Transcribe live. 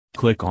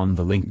Click on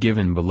the link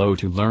given below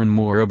to learn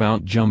more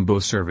about Jumbo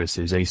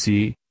Services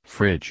AC,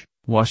 fridge,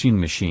 washing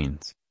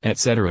machines,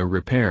 etc.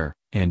 repair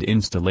and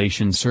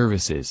installation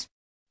services.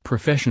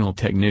 Professional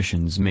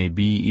technicians may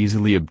be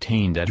easily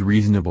obtained at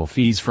reasonable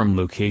fees from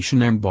location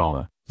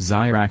Ambala,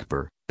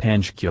 Zirakpur,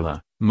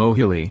 Panchkula,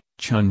 Mohali,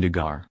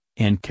 Chandigarh,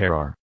 and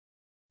Karar.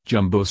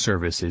 Jumbo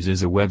Services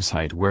is a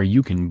website where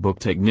you can book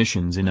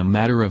technicians in a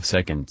matter of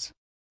seconds.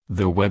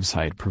 The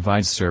website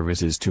provides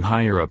services to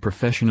hire a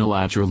professional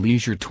at your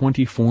leisure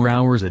 24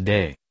 hours a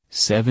day,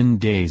 7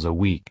 days a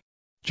week.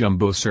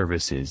 Jumbo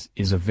Services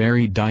is a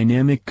very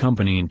dynamic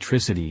company in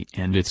Tricity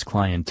and its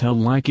clientele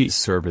like its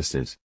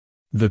services.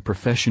 The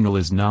professional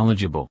is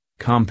knowledgeable,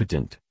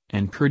 competent,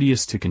 and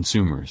courteous to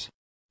consumers.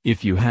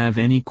 If you have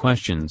any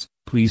questions,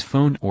 please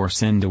phone or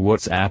send a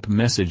WhatsApp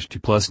message to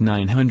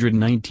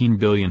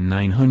 +919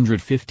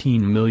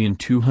 915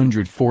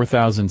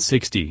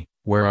 204,060,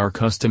 where our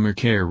customer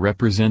care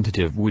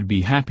representative would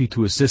be happy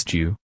to assist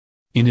you.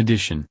 In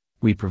addition,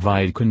 we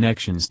provide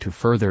connections to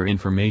further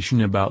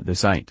information about the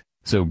site,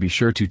 so be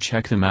sure to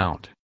check them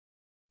out.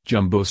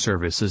 Jumbo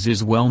Services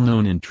is well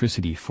known in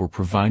Tricity for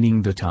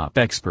providing the top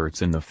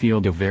experts in the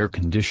field of air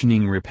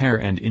conditioning repair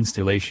and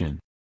installation.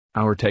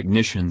 Our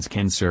technicians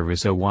can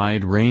service a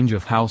wide range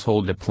of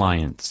household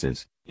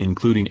appliances,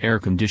 including air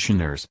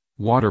conditioners,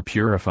 water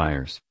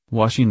purifiers,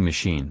 washing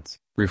machines,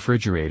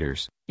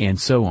 refrigerators, and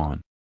so on.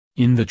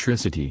 In the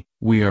Tricity,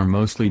 we are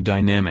mostly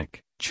dynamic,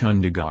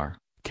 Chandigarh,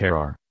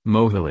 Karar,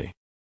 Mohali.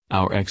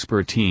 Our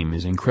expert team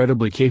is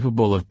incredibly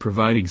capable of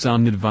providing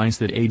sound advice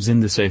that aids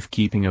in the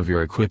safekeeping of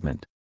your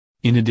equipment.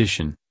 In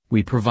addition,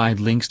 we provide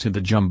links to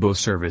the Jumbo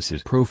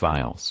Services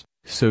profiles,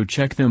 so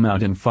check them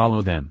out and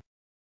follow them.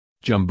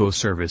 Jumbo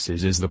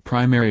Services is the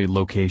primary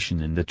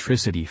location in the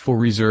Tricity for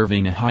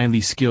reserving a highly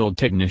skilled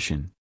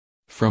technician.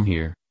 From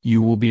here,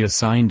 you will be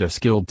assigned a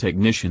skilled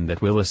technician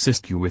that will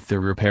assist you with the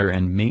repair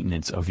and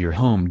maintenance of your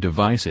home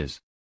devices.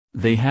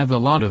 They have a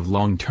lot of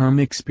long-term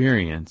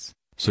experience,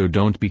 so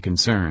don't be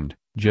concerned,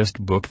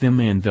 just book them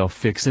and they'll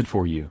fix it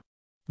for you.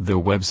 The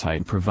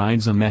website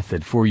provides a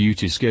method for you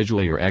to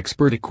schedule your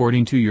expert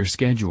according to your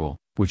schedule,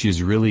 which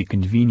is really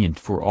convenient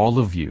for all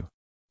of you.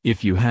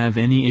 If you have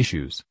any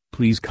issues,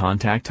 please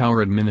contact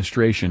our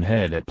administration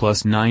head at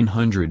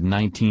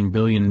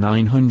 +919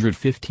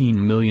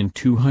 915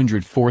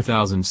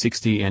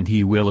 204,060 and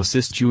he will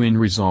assist you in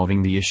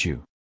resolving the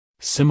issue.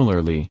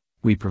 Similarly,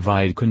 we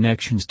provide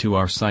connections to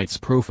our site's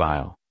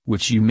profile,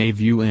 which you may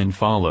view and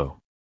follow.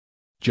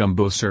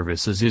 Jumbo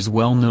Services is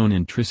well known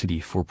in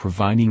Tricity for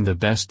providing the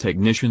best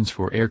technicians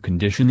for air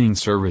conditioning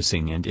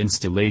servicing and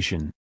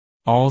installation.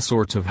 All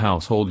sorts of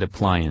household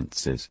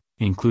appliances,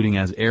 including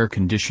as air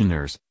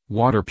conditioners,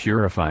 water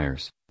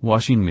purifiers,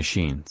 washing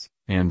machines,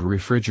 and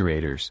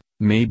refrigerators,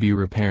 may be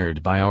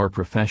repaired by our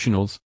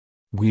professionals.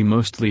 We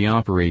mostly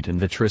operate in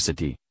the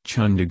Tricity,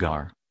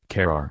 Chandigarh,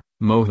 Karar,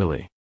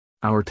 Mohali.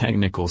 Our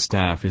technical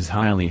staff is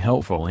highly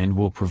helpful and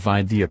will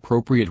provide the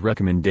appropriate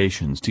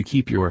recommendations to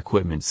keep your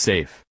equipment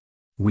safe.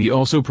 We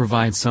also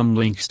provide some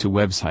links to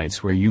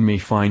websites where you may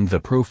find the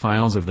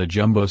profiles of the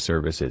Jumbo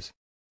Services.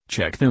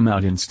 Check them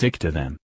out and stick to them.